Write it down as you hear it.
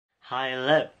Hi,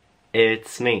 hello,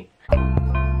 it's me.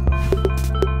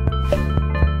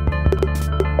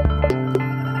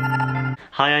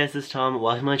 Hi guys, this is Tom,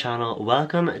 welcome to my channel,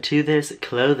 welcome to this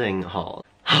clothing haul.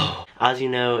 As you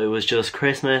know, it was just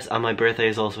Christmas and my birthday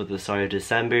is also at the start of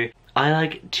December. I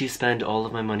like to spend all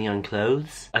of my money on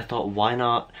clothes. I thought, why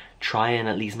not try and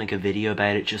at least make a video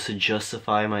about it just to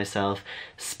justify myself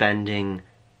spending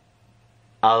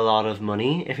a lot of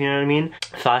money, if you know what I mean.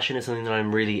 Fashion is something that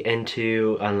I'm really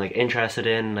into and like interested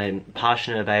in and I'm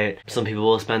passionate about. Some people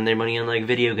will spend their money on like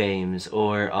video games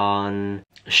or on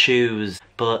shoes,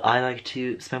 but I like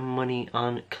to spend money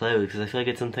on clothes because I feel like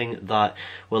it's something that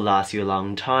will last you a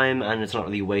long time and it's not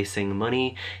really wasting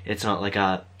money. It's not like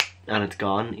a and it's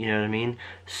gone, you know what I mean?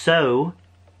 So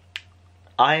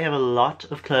I have a lot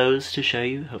of clothes to show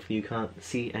you. Hopefully you can't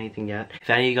see anything yet. If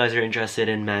any of you guys are interested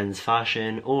in men's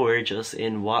fashion or just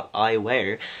in what I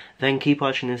wear, then keep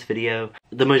watching this video.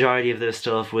 The majority of this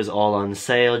stuff was all on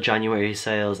sale, January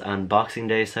sales and Boxing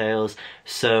Day sales,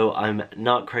 so I'm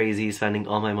not crazy spending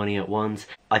all my money at once.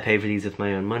 I paid for these with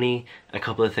my own money. A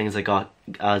couple of things I got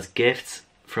as gifts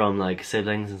from like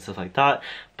siblings and stuff like that,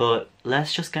 but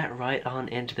let's just get right on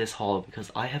into this haul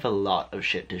because I have a lot of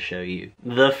shit to show you.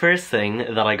 The first thing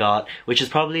that I got, which is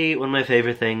probably one of my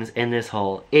favorite things in this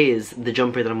haul, is the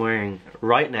jumper that I'm wearing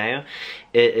right now.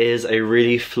 It is a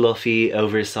really fluffy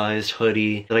oversized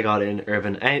hoodie that I got in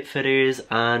Urban Outfitters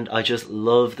and I just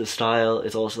love the style.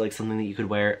 It's also like something that you could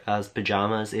wear as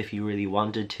pajamas if you really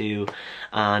wanted to,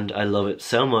 and I love it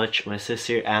so much. My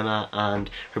sister Emma and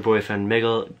her boyfriend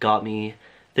Miguel got me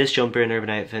this jumper in Urban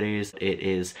Outfitters. It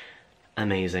is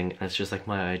amazing. It's just like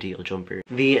my ideal jumper.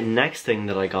 The next thing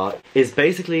that I got is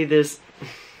basically this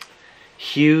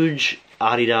huge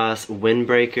Adidas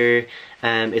windbreaker.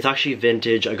 It's actually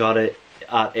vintage. I got it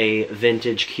at a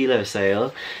vintage kilo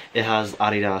sale. It has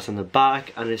Adidas on the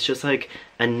back and it's just like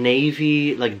a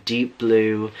navy, like deep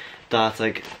blue that's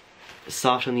like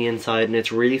soft on the inside, and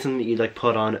it's really something that you like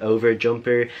put on over a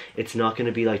jumper. It's not going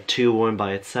to be like too warm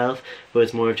by itself, but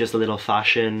it's more of just a little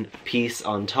fashion piece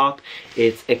on top.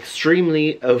 It's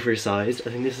extremely oversized.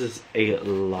 I think this is a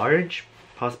large,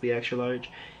 possibly extra large.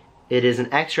 It is an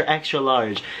extra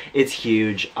large. It's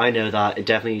huge, I know that. It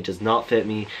definitely does not fit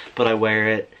me, but I wear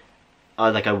it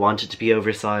like I want it to be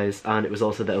oversized, and it was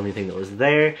also the only thing that was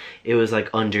there. It was like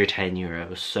under 10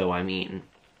 euros, so I mean,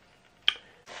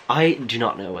 I do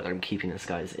not know whether I'm keeping this,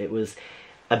 guys. It was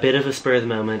a bit of a spur of the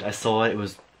moment. I saw it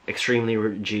was extremely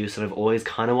reduced and I've always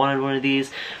kind of wanted one of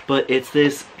these, but it's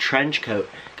this trench coat.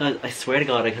 Guys, I swear to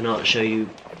God I cannot show you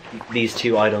these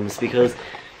two items because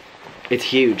it's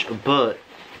huge, but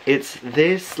it's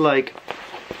this like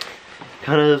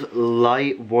kind of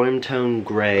light warm tone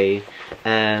grey,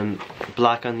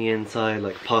 black on the inside,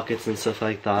 like pockets and stuff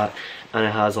like that, and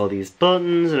it has all these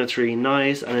buttons and it's really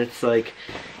nice, and it's like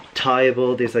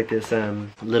tieable. There's like this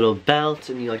little belt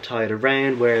and you like tie it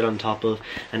around, wear it on top of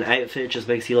an outfit. It just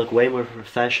makes you look way more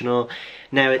professional.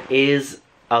 Now it is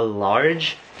a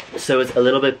large, so it's a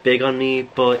little bit big on me,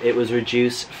 but it was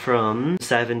reduced from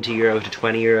 70 euro to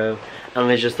 20 euro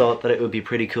and I just thought that it would be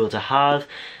pretty cool to have.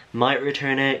 Might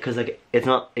return it because like it's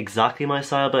not exactly my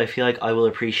style, but I feel like I will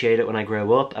appreciate it when I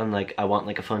grow up and like I want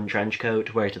like a fun trench coat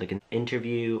to wear to like an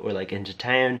interview or like into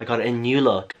town. I got a new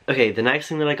look. Okay, the next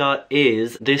thing that I got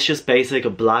is this just basic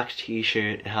black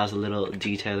t-shirt. It has a little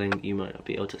detailing you might not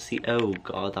be able to see. Oh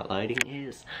god, that lighting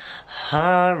is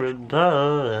horrible.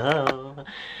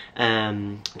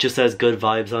 Just says good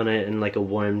vibes on it in like a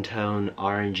warm tone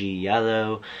orangey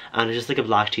yellow, and it's just like a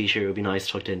black t-shirt. It would be nice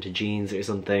tucked into jeans or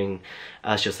something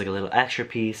as just like a little extra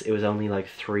piece. It was only like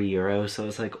 3 euros, so I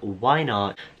was like, why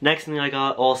not? Next thing I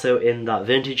got also in that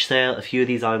vintage sale, a few of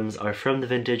these items are from the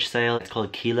vintage sale. It's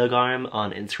called Kilogram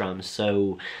on Instagram,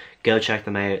 so go check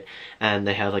them out. And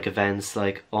they have like events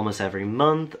like almost every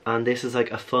month, and this is like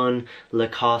a fun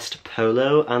Lacoste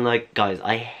polo, and like guys,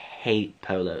 I hate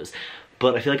polos,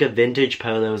 but I feel like a vintage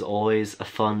polo is always a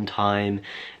fun time.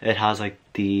 It has like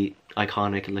the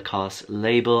iconic Lacoste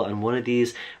label, and one of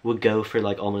these would go for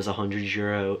like almost 100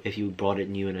 euro if you bought it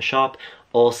new in a shop.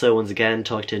 Also, once again,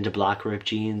 tucked into black ripped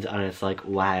jeans, and it's like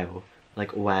wow.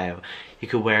 Like wow. You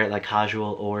could wear it like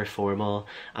casual or formal,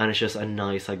 and it's just a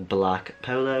nice like black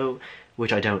polo,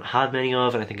 which I don't have many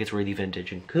of, and I think it's really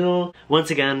vintage and cool. Once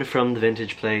again, from the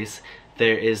vintage place,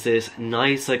 there is this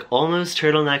nice like almost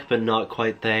turtleneck but not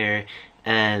quite there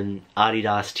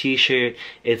Adidas t-shirt.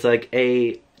 It's like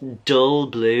a dull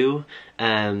blue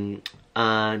and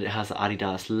it has the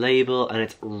Adidas label, and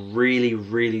it's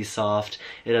really soft.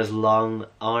 It has long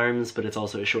arms, but it's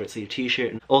also a short sleeve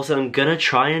t-shirt. Also, I'm gonna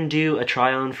try and do a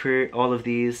try on for all of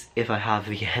these if I have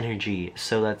the energy,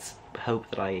 so let's hope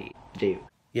that I do.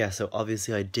 Yeah, so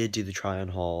obviously I did do the try on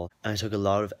haul, and I took a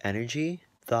lot of energy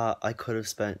that I could have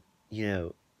spent, you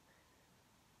know,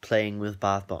 playing with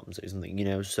bath bombs or something, you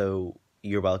know, so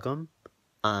you're welcome.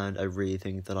 And I really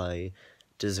think that I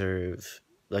deserve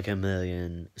like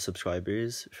 1,000,000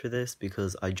 subscribers for this,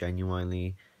 because I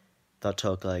genuinely, that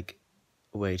took like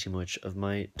way too much of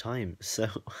my time. So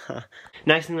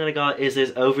next thing that I got is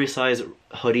this oversized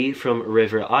hoodie from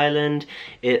River Island.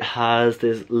 It has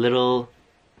this little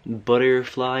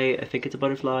butterfly, I think it's a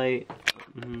butterfly.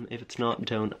 If it's not,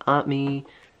 don't at me.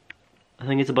 I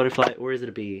think it's a butterfly, or is it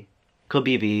a bee? Could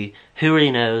be a bee, who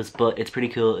really knows, but it's pretty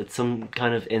cool. It's some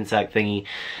kind of insect thingy,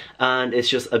 and it's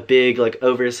just a big like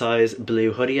oversized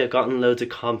blue hoodie. I've gotten loads of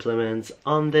compliments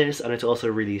on this, and it's also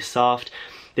really soft.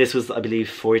 This was, I believe,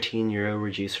 €14,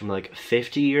 reduced from like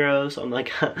 €50, so I'm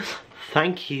like,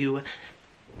 thank you.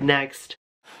 Next.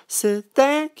 So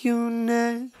thank you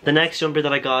next. The next jumper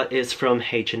that I got is from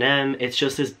H&M. It's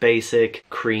just this basic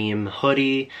cream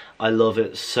hoodie. I love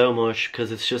it so much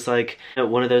because it's just like, you know,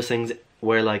 one of those things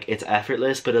where like it's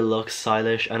effortless, but it looks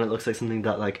stylish, and it looks like something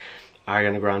that like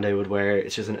Ariana Grande would wear.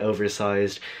 It's just an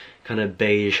oversized kind of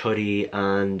beige hoodie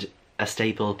and a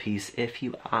staple piece, if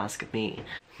you ask me.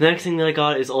 The next thing that I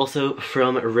got is also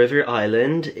from River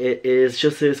Island. It is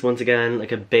just this, once again,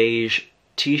 like a beige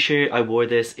t-shirt. I wore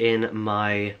this in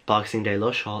my Boxing Day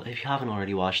Lush haul. If you haven't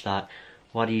already watched that,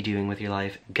 what are you doing with your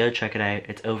life? Go check it out.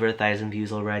 It's over 1,000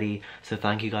 views already, so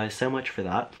thank you guys so much for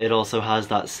that. It also has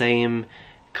that same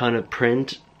kind of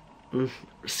print.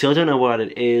 Still don't know what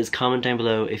it is. Comment down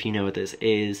below if you know what this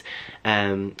is.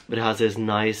 But it has this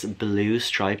nice blue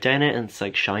stripe down it, and it's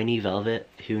like shiny velvet,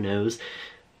 who knows.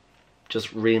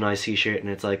 Just really nice t-shirt, and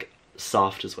it's like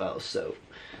soft as well, so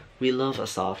we love a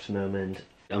soft moment.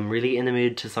 I'm really in the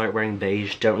mood to start wearing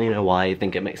beige. Don't really know why. I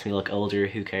think it makes me look older,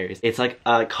 who cares. It's like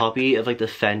a copy of like the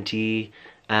Fenty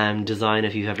design,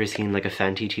 if you've ever seen like a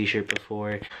Fenty t-shirt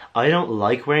before. I don't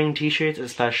like wearing t-shirts,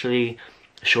 especially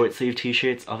short sleeve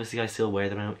t-shirts. Obviously I still wear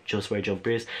them, I don't just wear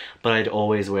jumpers, but I'd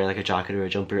always wear like a jacket or a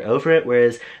jumper over it,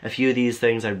 whereas a few of these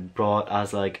things I brought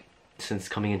as like, since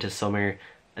coming into summer,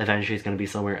 eventually it's going to be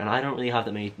summer, and I don't really have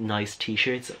that many nice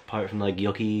t-shirts apart from like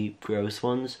yucky gross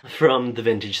ones from the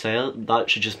vintage sale. That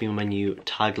should just be my new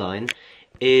tagline,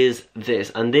 is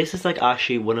this. And this is like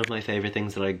actually one of my favorite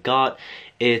things that I got.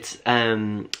 It's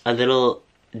a little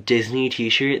Disney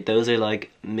t-shirt. Those are like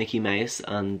Mickey Mouse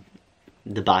and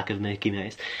the back of Mickey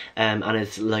Mouse, and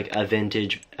it's like a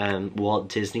vintage Walt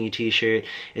Disney t-shirt.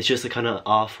 It's just a kind of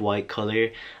off-white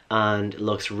color and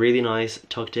looks really nice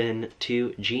tucked in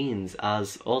to jeans,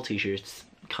 as all t-shirts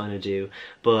kind of do,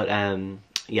 but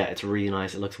yeah, it's really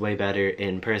nice. It looks way better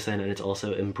in person, and it's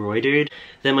also embroidered.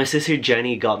 Then my sister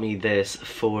Jenny got me this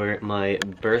for my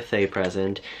birthday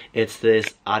present. It's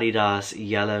this Adidas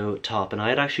yellow top, and I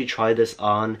had actually tried this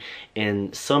on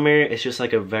in summer. It's just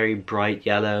like a very bright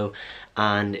yellow,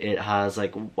 and it has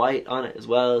like white on it as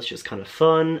well. It's just kind of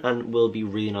fun and will be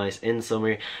really nice in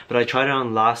summer. But I tried it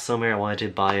on last summer. I wanted to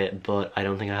buy it, but I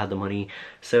don't think I had the money,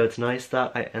 so it's nice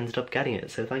that I ended up getting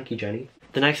it, so thank you, Jenny.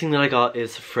 The next thing that I got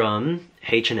is from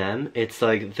H&M. It's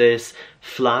like this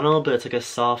flannel, but it's like a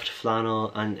soft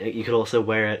flannel, and you could also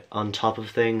wear it on top of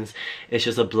things. It's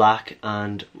just a black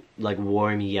and like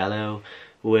warm yellow,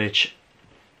 which,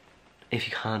 if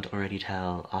you can't already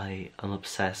tell, I am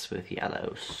obsessed with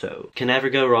yellow, so can never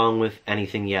go wrong with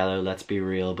anything yellow, let's be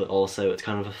real, but also it's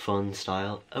kind of a fun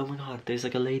style. Oh my god, there's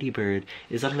like a ladybird.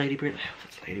 Is that a ladybird? I hope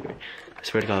it's a ladybird. I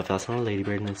swear to god, if that's not a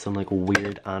ladybird and it's some like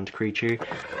weird ant creature.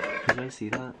 Did I see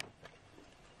that?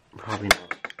 Probably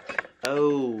not.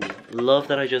 Oh, love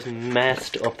that I just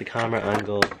messed up the camera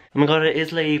angle. Oh my god, it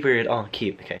is ladybird. Oh,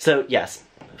 cute. Okay, so yes,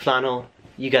 flannel,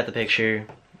 you get the picture,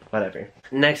 whatever.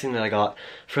 Next thing that I got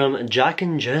from Jack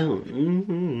and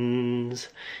Jones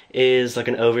is like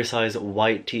an oversized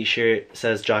white t-shirt.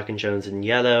 Says Jack and Jones in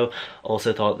yellow.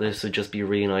 Also thought this would just be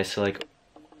really nice to like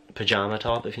pajama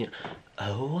top, if you.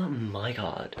 Oh my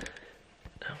god.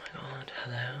 Oh my god,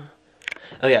 hello.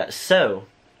 Oh yeah, so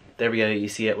there we go, you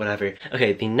see it, whatever.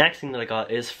 Okay, the next thing that I got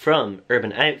is from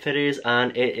Urban Outfitters,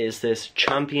 and it is this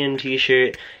Champion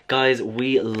t-shirt. Guys,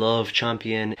 we love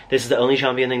Champion. This is the only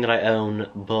Champion thing that I own,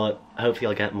 but hopefully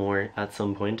I'll get more at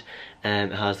some point.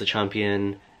 It has the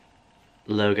Champion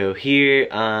logo here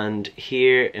and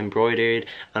here embroidered,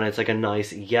 and it's like a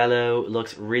nice yellow. It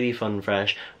looks really fun and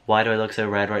fresh. Why do I look so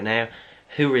red right now?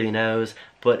 Who really knows?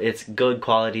 But it's good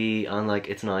quality, and like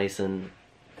it's nice, and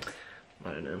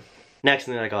I don't know. Next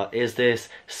thing that I got is this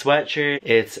sweatshirt.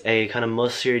 It's a kind of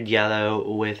mustard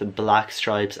yellow with black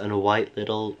stripes and white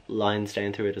little lines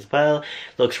down through it as well.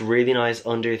 Looks really nice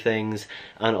under things,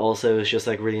 and also it's just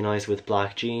like really nice with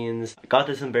black jeans. I got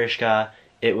this in Bershka.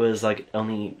 It was like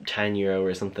only €10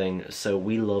 or something, so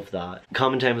we love that.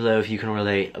 Comment down below if you can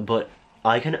relate, but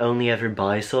I can only ever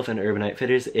buy stuff in Urban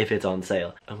Outfitters if it's on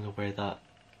sale. I'm gonna wear that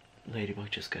ladybug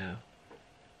just go.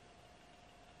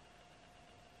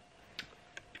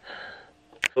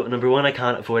 But number one, I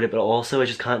can't afford it, but also I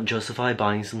just can't justify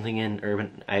buying something in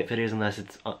Urban Outfitters unless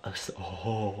it's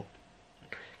oh.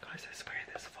 Guys, I swear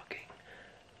this fucking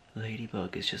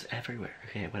ladybug is just everywhere.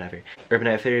 Okay, whatever. Urban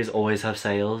Outfitters always have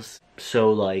sales,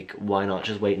 so like, why not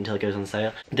just wait until it goes on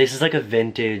sale? This is like a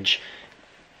vintage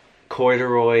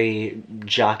corduroy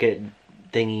jacket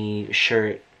thingy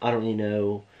shirt. I don't really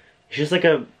know. It's just like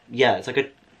a, yeah, it's like a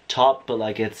top, but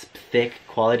like it's thick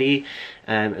quality.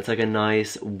 It's like a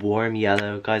nice warm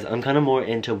yellow. Guys, I'm kind of more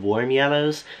into warm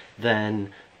yellows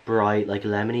than bright like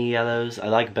lemony yellows. I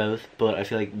like both, but I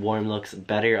feel like warm looks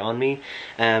better on me.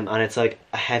 And it's like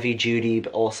a heavy duty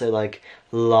but also like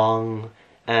long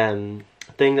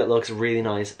thing that looks really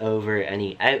nice over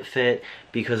any outfit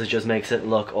because it just makes it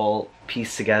look all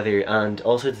pieced together, and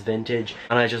also it's vintage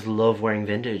and I just love wearing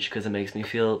vintage because it makes me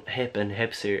feel hip and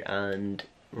hipster and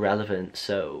relevant.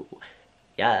 So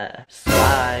yeah,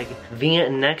 swag. The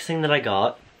next thing that I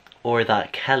got, or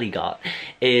that Kelly got,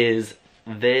 is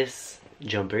this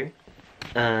jumper,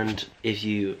 and if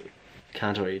you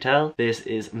can't already tell, this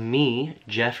is me,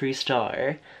 Jeffree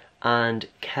Star, and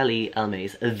Kelly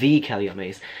Elmaze, the Kelly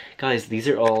Elmaze. Guys, these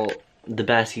are all the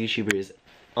best YouTubers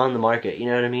on the market, you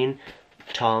know what I mean?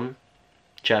 Tom,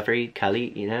 Jeffree,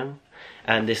 Kelly, you know?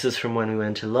 And this is from when we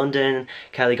went to London.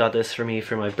 Kelly got this for me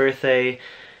for my birthday.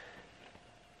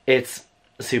 It's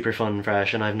super fun and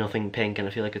fresh, and I have nothing pink, and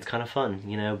I feel like it's kind of fun,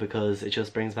 you know, because it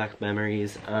just brings back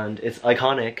memories, and it's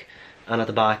iconic. And at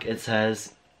the back it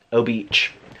says, "Oh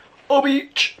beach, oh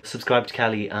beach." Subscribe to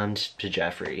Kelly and to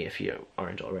Jeffree if you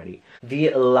aren't already. The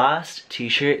last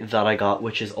t-shirt that I got,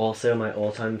 which is also my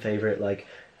all-time favorite like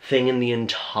thing in the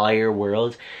entire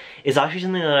world, is actually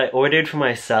something that I ordered for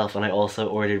myself, and I also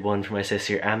ordered one for my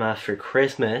sister Emma for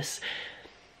Christmas.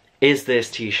 Is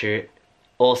this t-shirt,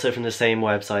 also from the same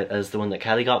website as the one that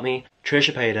Kelly got me.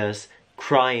 Trisha Paytas,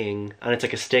 crying, and it's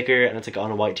like a sticker and it's like on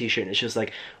a white t-shirt, and it's just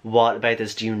like, what about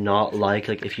this do you not like?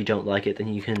 Like, if you don't like it,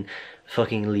 then you can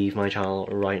fucking leave my channel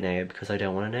right now because I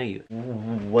don't want to know you.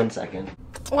 1 second.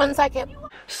 1 second.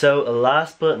 So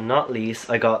last but not least,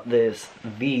 I got these.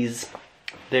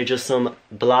 They're just some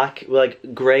black,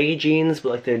 like grey jeans, but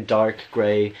like they're dark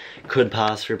grey. Could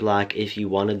pass for black if you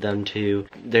wanted them to.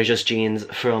 They're just jeans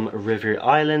from River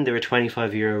Island. They were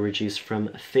 €25 reduced from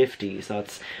 50, so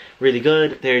that's really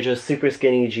good. They're just super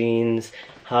skinny jeans,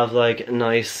 have like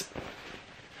nice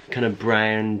kind of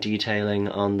brown detailing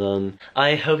on them.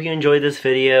 I hope you enjoyed this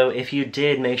video. If you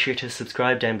did, make sure to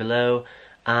subscribe down below,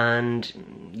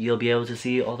 and you'll be able to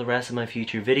see all the rest of my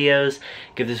future videos.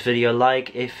 Give this video a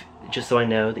like just so I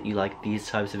know that you like these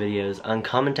types of videos, and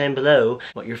comment down below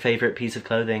what your favorite piece of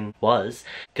clothing was.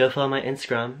 Go follow my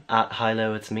Instagram at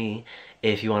HiLoIt'sMe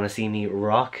if you want to see me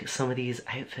rock some of these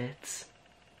outfits.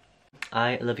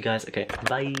 I love you guys. Okay,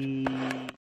 bye.